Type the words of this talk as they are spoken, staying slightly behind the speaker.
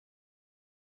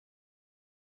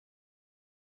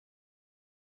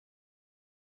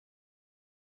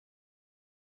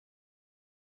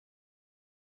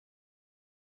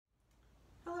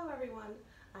everyone,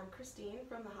 I'm Christine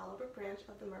from the Hollowbrook Branch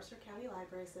of the Mercer County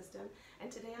Library System,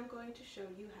 and today I'm going to show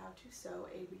you how to sew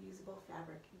a reusable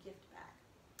fabric gift bag.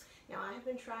 Now, I have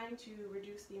been trying to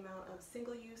reduce the amount of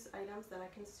single-use items that I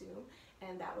consume,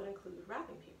 and that would include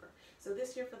wrapping paper. So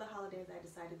this year for the holidays I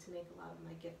decided to make a lot of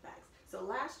my gift bags. So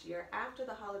last year, after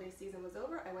the holiday season was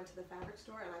over, I went to the fabric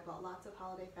store and I bought lots of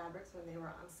holiday fabrics when they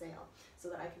were on sale so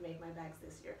that I could make my bags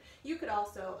this year. You could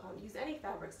also use any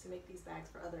fabrics to make these bags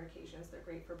for other occasions. They're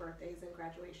great for birthdays and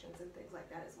graduations and things like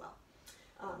that as well.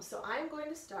 So I'm going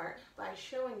to start by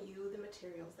showing you the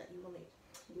materials that you will need.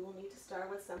 You will need to start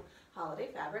with some holiday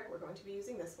fabric. We're going to be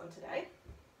using this one today.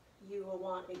 You will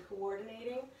want a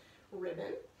coordinating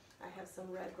ribbon. I have some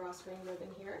red grosgrain ribbon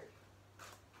here.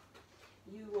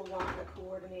 You will want a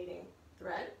coordinating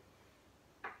thread,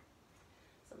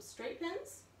 some straight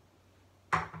pins,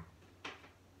 a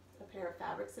pair of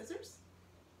fabric scissors,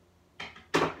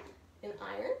 an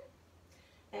iron,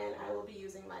 and I will be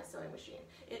using my sewing machine.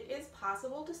 It is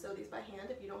possible to sew these by hand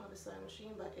if you don't have a sewing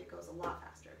machine, but it goes a lot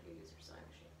faster if you use your sewing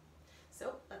machine.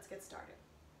 So let's get started.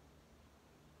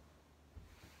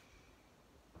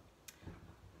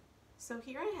 So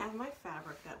here I have my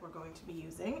fabric that we're going to be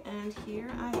using, and here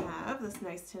I have this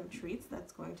nice Tim Treats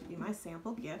that's going to be my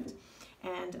sample gift.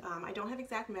 And I don't have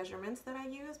exact measurements that I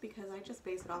use because I just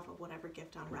base it off of whatever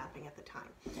gift I'm wrapping at the time.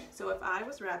 So if I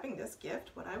was wrapping this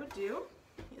gift, what I would do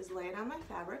is lay it on my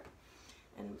fabric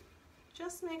and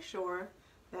just make sure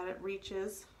that it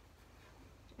reaches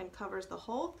and covers the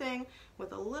whole thing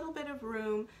with a little bit of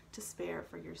room to spare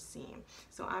for your seam.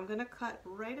 So I'm going to cut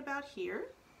right about here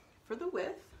for the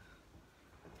width.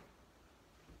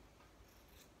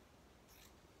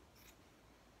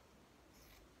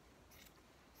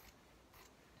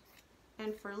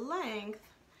 And for length,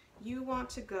 you want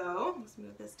to go, let's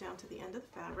move this down to the end of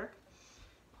the fabric.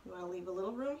 You want to leave a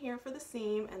little room here for the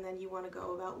seam, and then you want to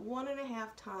go about 1.5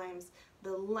 times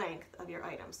the length of your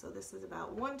item. So this is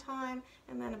about 1 time,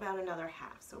 and then about another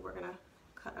half. So we're going to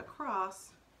cut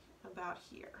across about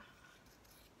here.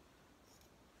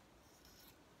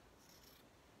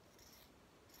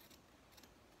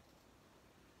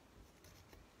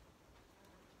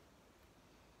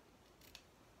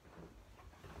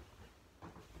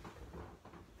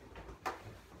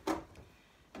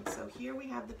 So here we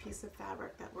have the piece of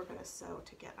fabric that we're going to sew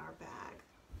to get our bag.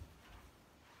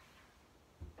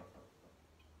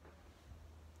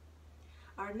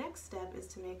 Our next step is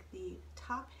to make the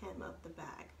top hem of the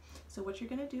bag. So what you're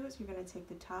going to do is you're going to take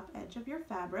the top edge of your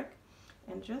fabric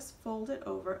and just fold it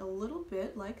over a little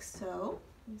bit like so.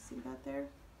 You see that there?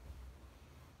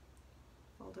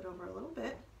 Fold it over a little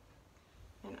bit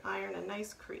and iron a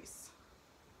nice crease.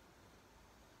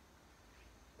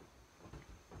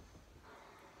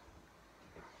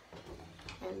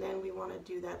 And then we want to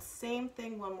do that same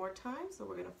thing one more time, so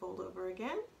we're going to fold over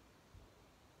again.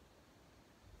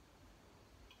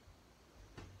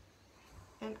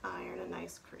 And iron a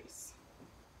nice crease.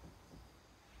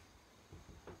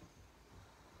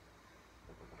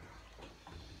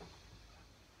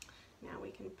 Now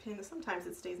we can pin, sometimes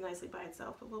it stays nicely by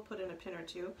itself, but we'll put in a pin or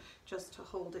two just to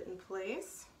hold it in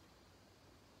place.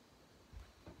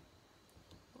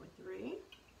 Or 3.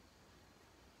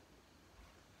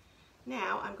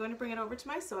 Now I'm going to bring it over to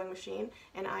my sewing machine,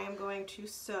 and I am going to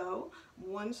sew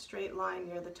one straight line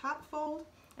near the top fold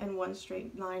and one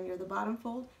straight line near the bottom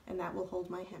fold, and that will hold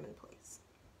my hem in place.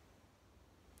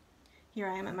 Here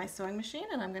I am at my sewing machine,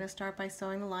 and I'm going to start by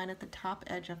sewing the line at the top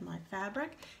edge of my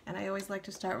fabric, and I always like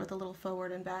to start with a little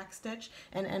forward and back stitch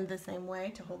and end the same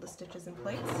way to hold the stitches in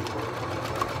place,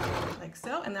 like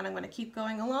so, and then I'm going to keep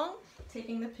going along,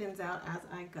 taking the pins out as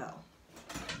I go.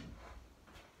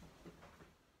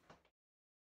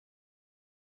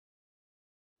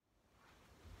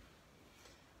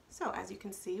 So as you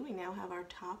can see, we now have our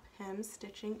top hem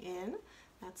stitching in.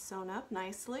 That's sewn up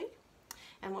nicely.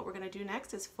 And what we're going to do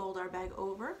next is fold our bag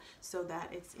over so that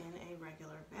it's in a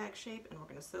regular bag shape, and we're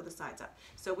going to sew the sides up.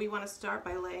 So we want to start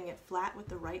by laying it flat with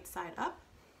the right side up.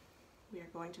 We are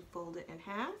going to fold it in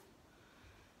half.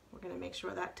 We're going to make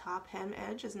sure that top hem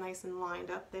edge is nice and lined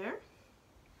up there.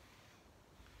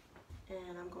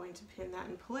 And I'm going to pin that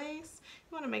in place.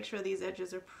 You want to make sure these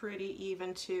edges are pretty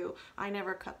even too. I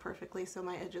never cut perfectly, so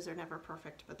my edges are never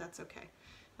perfect, but that's okay.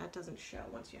 That doesn't show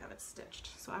once you have it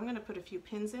stitched. So I'm going to put a few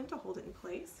pins in to hold it in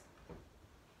place.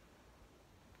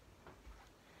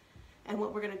 And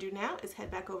what we're going to do now is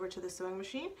head back over to the sewing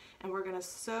machine, and we're going to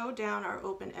sew down our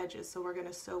open edges. So we're going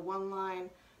to sew one line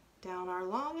down our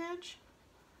long edge,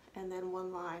 and then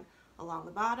one line along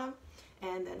the bottom,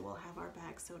 and then we'll have our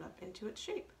bag sewed up into its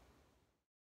shape.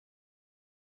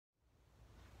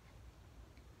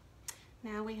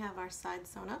 Now we have our side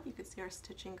sewn up. You can see our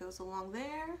stitching goes along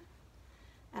there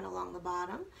and along the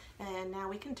bottom. And now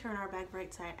we can turn our bag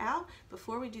right side out.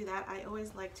 Before we do that, I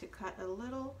always like to cut a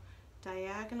little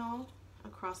diagonal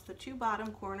across the two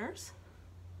bottom corners,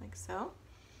 like so.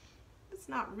 It's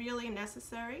not really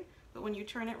necessary, but when you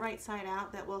turn it right side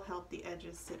out, that will help the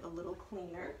edges sit a little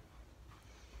cleaner.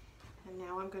 And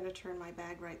now I'm going to turn my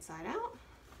bag right side out.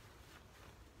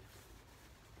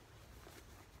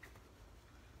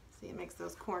 See, it makes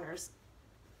those corners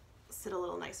sit a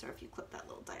little nicer if you clip that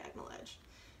little diagonal edge.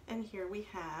 And here we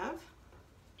have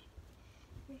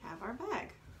our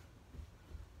bag.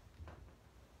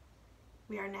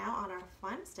 We are now on our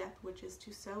final step, which is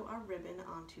to sew our ribbon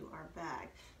onto our bag.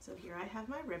 So here I have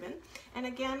my ribbon, and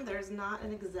again, there's not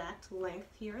an exact length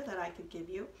here that I could give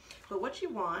you, but what you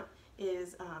want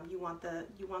is you want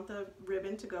the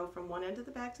ribbon to go from one end of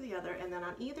the bag to the other, and then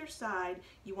on either side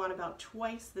you want about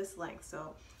twice this length.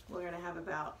 So we're going to have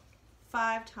about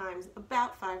five times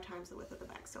the width of the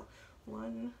bag. So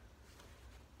 1,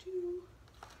 2,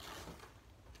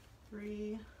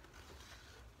 3,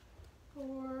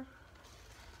 4.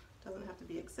 Doesn't have to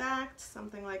be exact,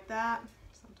 something like that.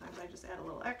 Sometimes I just add a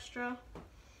little extra.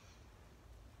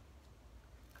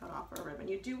 Cut off our ribbon.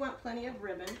 You do want plenty of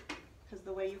ribbon, because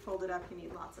the way you fold it up, you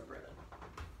need lots of ribbon.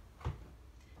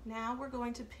 Now we're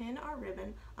going to pin our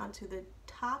ribbon onto the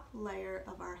top layer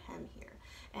of our hem here.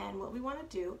 And what we want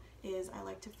to do is I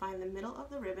like to find the middle of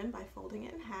the ribbon by folding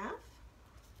it in half.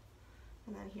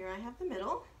 And then here I have the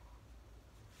middle.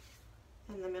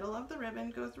 And the middle of the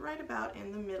ribbon goes right about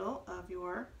in the middle of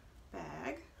your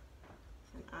bag.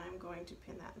 And I'm going to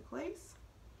pin that in place.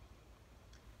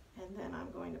 And then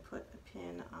I'm going to put a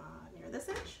pin near this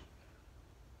edge.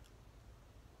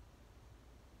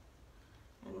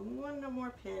 And one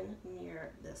more pin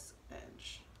near this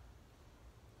edge.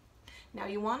 Now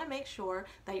you want to make sure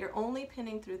that you're only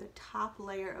pinning through the top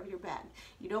layer of your bag.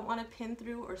 You don't want to pin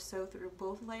through or sew through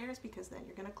both layers, because then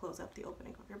you're going to close up the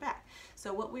opening of your bag.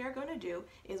 So what we are going to do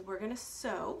is we're going to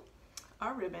sew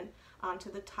our ribbon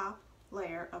onto the top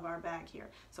layer of our bag here.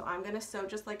 So I'm going to sew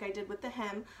just like I did with the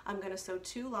hem. I'm going to sew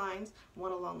 2 lines,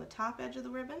 one along the top edge of the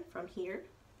ribbon from here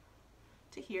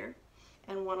to here,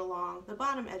 and one along the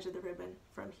bottom edge of the ribbon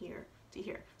from here to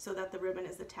here, so that the ribbon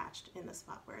is attached in the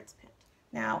spot where it's pinned.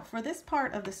 Now for this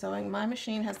part of the sewing, my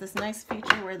machine has this nice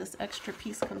feature where this extra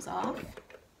piece comes off,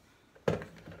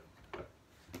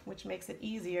 which makes it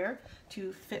easier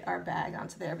to fit our bag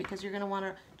onto there, because you're going to want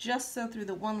to just sew through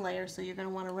the one layer, so you're going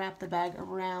to want to wrap the bag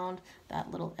around that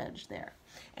little edge there.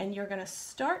 And you're going to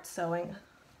start sewing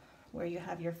where you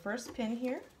have your first pin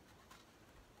here.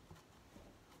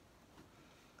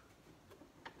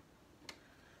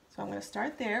 So I'm going to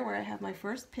start there where I have my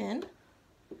first pin,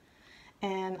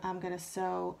 and I'm going to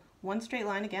sew one straight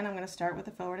line. Again, I'm going to start with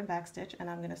a forward and back stitch, and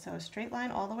I'm going to sew a straight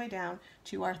line all the way down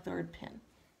to our third pin.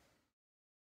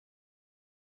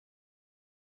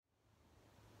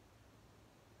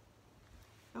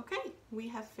 Okay, we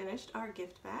have finished our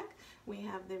gift bag. We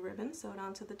have the ribbon sewed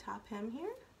onto the top hem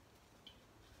here,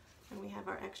 and we have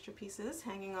our extra pieces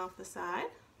hanging off the side.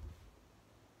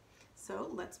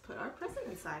 So let's put our present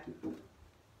inside.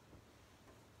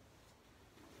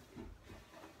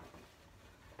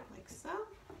 Like so.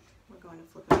 We're going to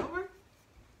flip it over,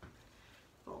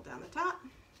 fold down the top,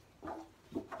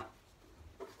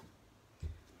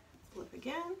 flip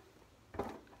again,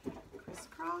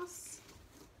 crisscross,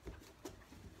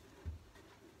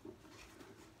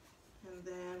 and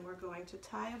then we're going to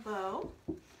tie a bow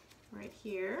right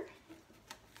here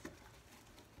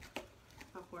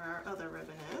up where our other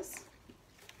ribbon is.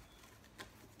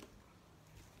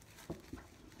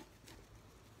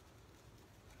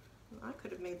 I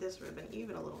could have made this ribbon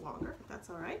even a little longer, but that's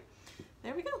all right.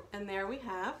 There we go. And there we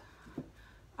have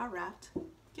our wrapped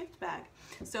gift bag.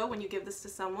 So when you give this to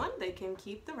someone, they can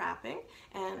keep the wrapping,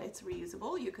 and it's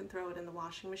reusable. You can throw it in the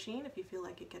washing machine if you feel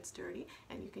like it gets dirty,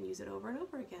 and you can use it over and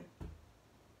over again.